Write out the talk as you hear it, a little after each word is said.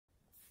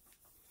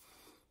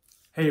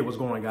Hey, what's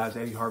going on, guys?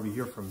 Eddie Harvey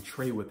here from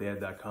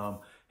TradeWithEd.com.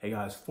 Hey,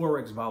 guys,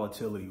 Forex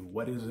Volatility,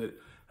 what is it?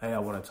 Hey, I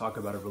want to talk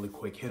about it really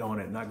quick, hit on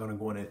it. Not going to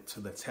go into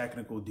the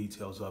technical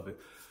details of it.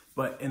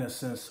 But in a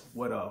sense,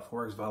 what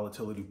Forex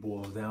Volatility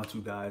boils down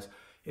to, guys,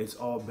 it's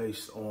all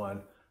based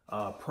on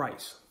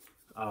price.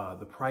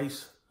 The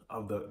price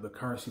of the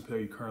currency pair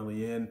you're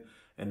currently in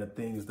and the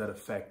things that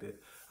affect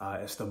it.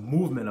 It's the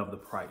movement of the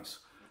price.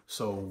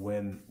 So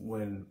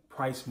when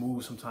price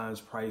moves, sometimes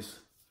price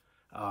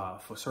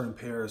for certain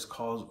pairs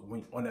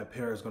on that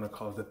pair is going to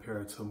cause that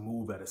pair to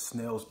move at a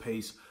snail's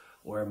pace,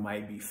 or it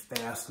might be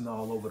fast and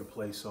all over the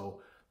place.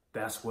 So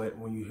that's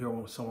when you hear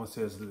when someone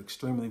says it's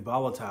extremely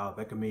volatile,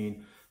 that could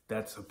mean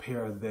that's a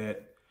pair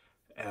that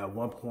at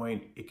one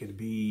point it could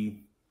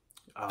be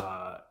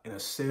in a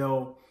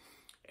sale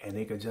and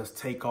they could just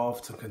take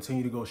off to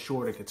continue to go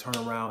short. It could turn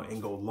around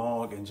and go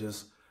long and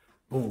just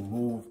boom,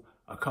 move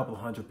a couple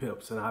hundred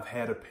pips. And I've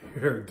had a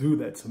pair do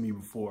that to me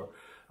before.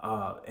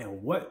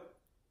 And what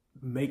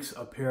makes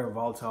a pair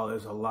volatile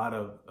is a lot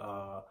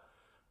of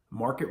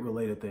market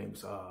related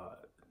things,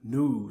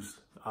 news,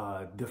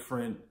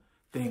 different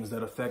things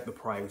that affect the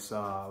price,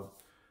 a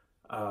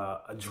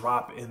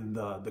drop in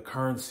the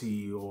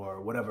currency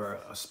or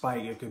whatever, a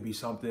spike. It could be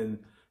something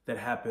that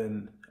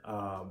happened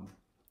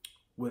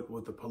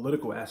with the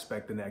political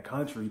aspect in that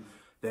country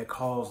that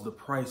caused the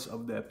price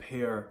of that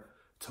pair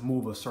to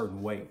move a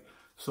certain way.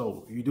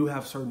 So you do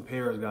have certain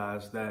pairs,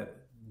 guys, that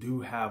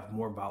do have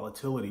more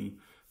volatility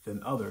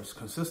than others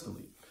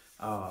consistently.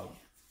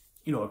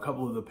 You know, a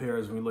couple of the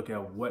pairs, when we look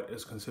at what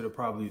is considered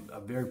probably a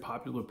very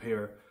popular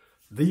pair,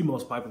 the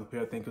most popular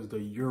pair, I think, is the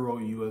Euro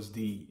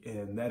USD,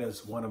 and that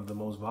is one of the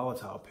most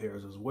volatile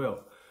pairs as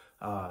well.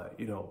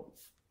 You know,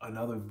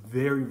 another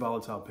very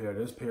volatile pair,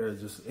 this pair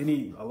is just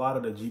a lot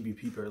of the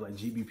GBP pairs, like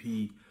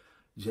GBP,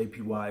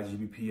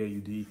 JPY,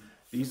 GBP, AUD.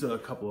 These are a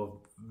couple of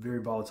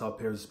very volatile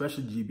pairs,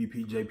 especially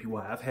GBP,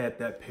 JPY. I've had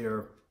that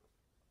pair,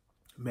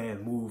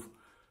 man, move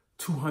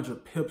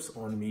 200 pips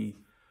on me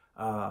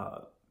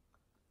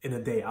in a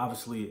day.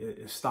 Obviously,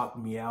 it stopped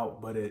me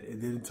out, but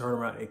it didn't turn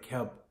around. It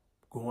kept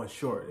going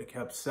short. It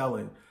kept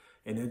selling,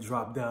 and it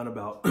dropped down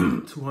about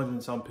 200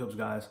 and some pips,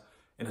 guys,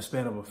 in a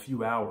span of a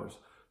few hours.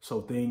 So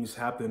things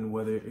happen,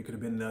 whether it could have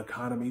been the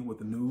economy with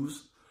the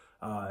news.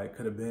 It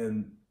could have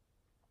been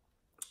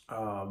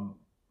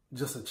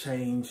just a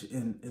change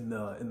in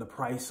the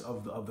price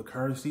of the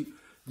currency.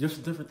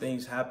 Just different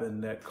things happen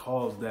that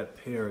cause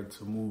that pair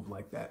to move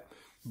like that.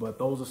 But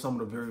those are some of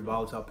the very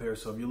volatile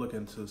pairs. So if you're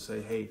looking to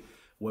say, hey,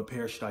 what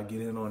pair should I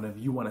get in on? If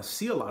you want to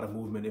see a lot of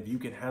movement, if you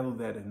can handle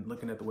that and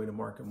looking at the way the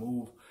market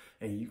move,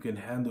 and you can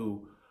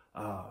handle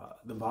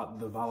the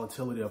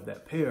volatility of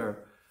that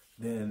pair,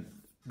 then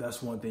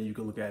that's one thing you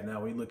can look at. Now,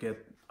 when you look at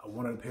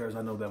one of the pairs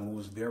I know that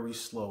moves very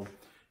slow,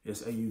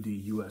 is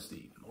AUD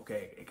USD.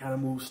 Okay, it kind of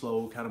moves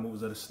slow, kind of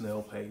moves at a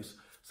snail pace.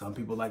 Some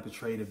people like to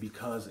trade it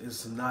because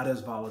it's not as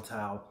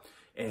volatile,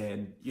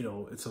 and you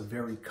know, it's a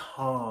very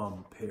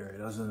calm pair. It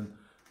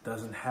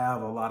doesn't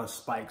have a lot of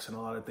spikes and a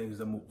lot of things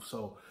that move.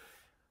 So,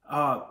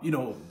 you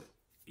know,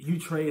 you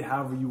trade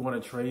however you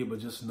want to trade, but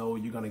just know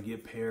you're going to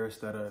get pairs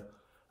that are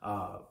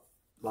a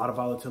lot of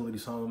volatility,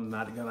 some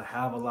not going to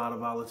have a lot of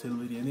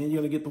volatility. And then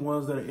you're going to get the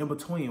ones that are in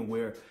between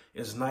where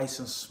it's nice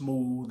and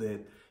smooth,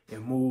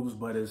 it moves,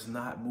 but it's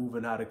not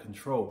moving out of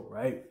control,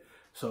 right?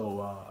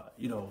 So,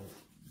 you know,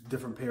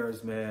 different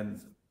pairs,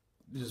 man,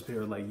 just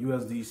pairs like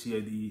USD,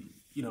 CAD,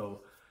 you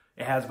know,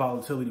 it has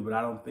volatility, but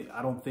I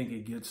don't think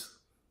it gets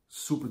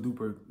super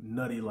duper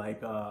nutty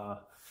like the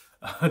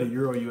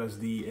Euro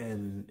USD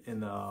and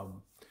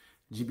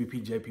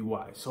GBP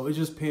JPY. So it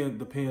just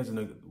depends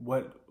on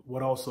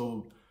what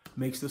also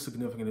makes this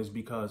significant is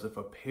because if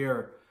a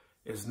pair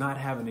is not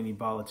having any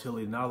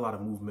volatility, not a lot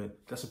of movement,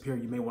 that's a pair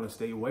you may want to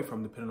stay away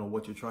from depending on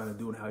what you're trying to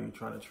do and how you're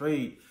trying to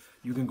trade.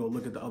 You can go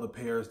look at the other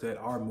pairs that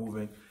are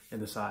moving and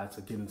decide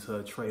to get into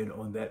a trade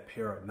on that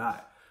pair or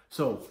not.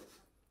 So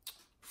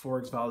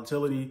Forex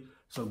volatility,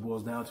 so it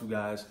boils down to,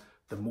 guys,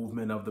 the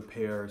movement of the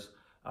pairs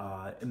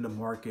in the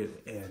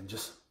market, and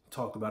just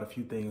talked about a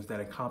few things that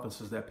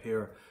encompasses that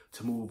pair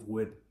to move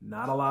with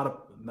not a lot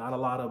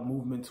of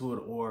movement to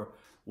it, or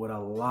with a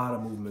lot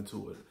of movement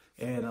to it,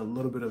 and a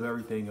little bit of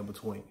everything in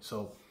between.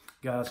 So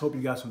guys, hope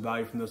you got some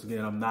value from this.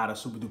 Again, I'm not a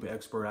super duper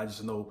expert. I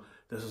just know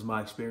this is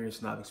my experience,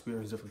 and I've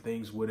experienced different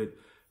things with it.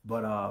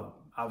 But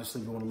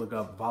obviously, if you want to look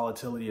up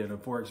volatility in the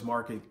Forex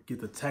market,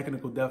 get the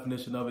technical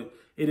definition of it,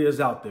 it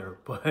is out there.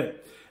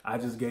 But I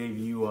just gave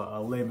you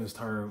a layman's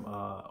term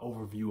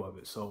overview of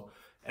it. So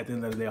at the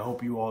end of the day, I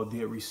hope you all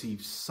did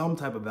receive some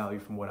type of value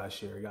from what I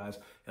share, guys.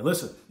 And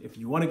listen, if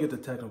you want to get the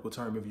technical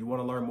term, if you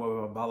want to learn more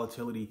about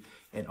volatility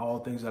and all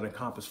things that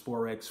encompass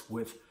Forex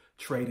with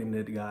trading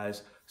it,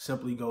 guys,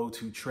 simply go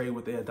to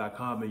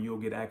TradeWithEd.com and you'll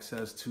get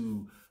access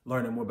to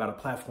learning more about a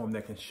platform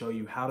that can show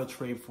you how to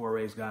trade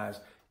Forex, guys,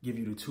 give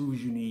you the tools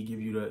you need,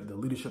 give you the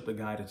leadership, the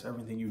guidance,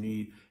 everything you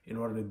need in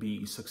order to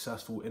be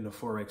successful in the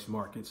Forex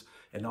markets,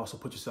 and also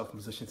put yourself in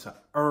position to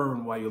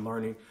earn while you're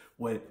learning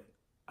what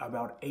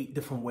about 8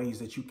 different ways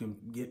that you can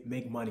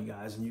make money,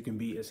 guys, and you can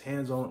be as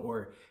hands-on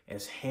or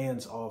as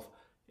hands-off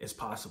as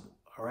possible.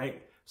 All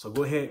right. So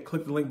go ahead,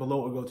 click the link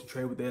below or go to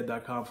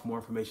tradewithed.com for more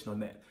information on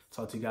that.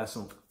 Talk to you guys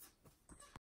soon.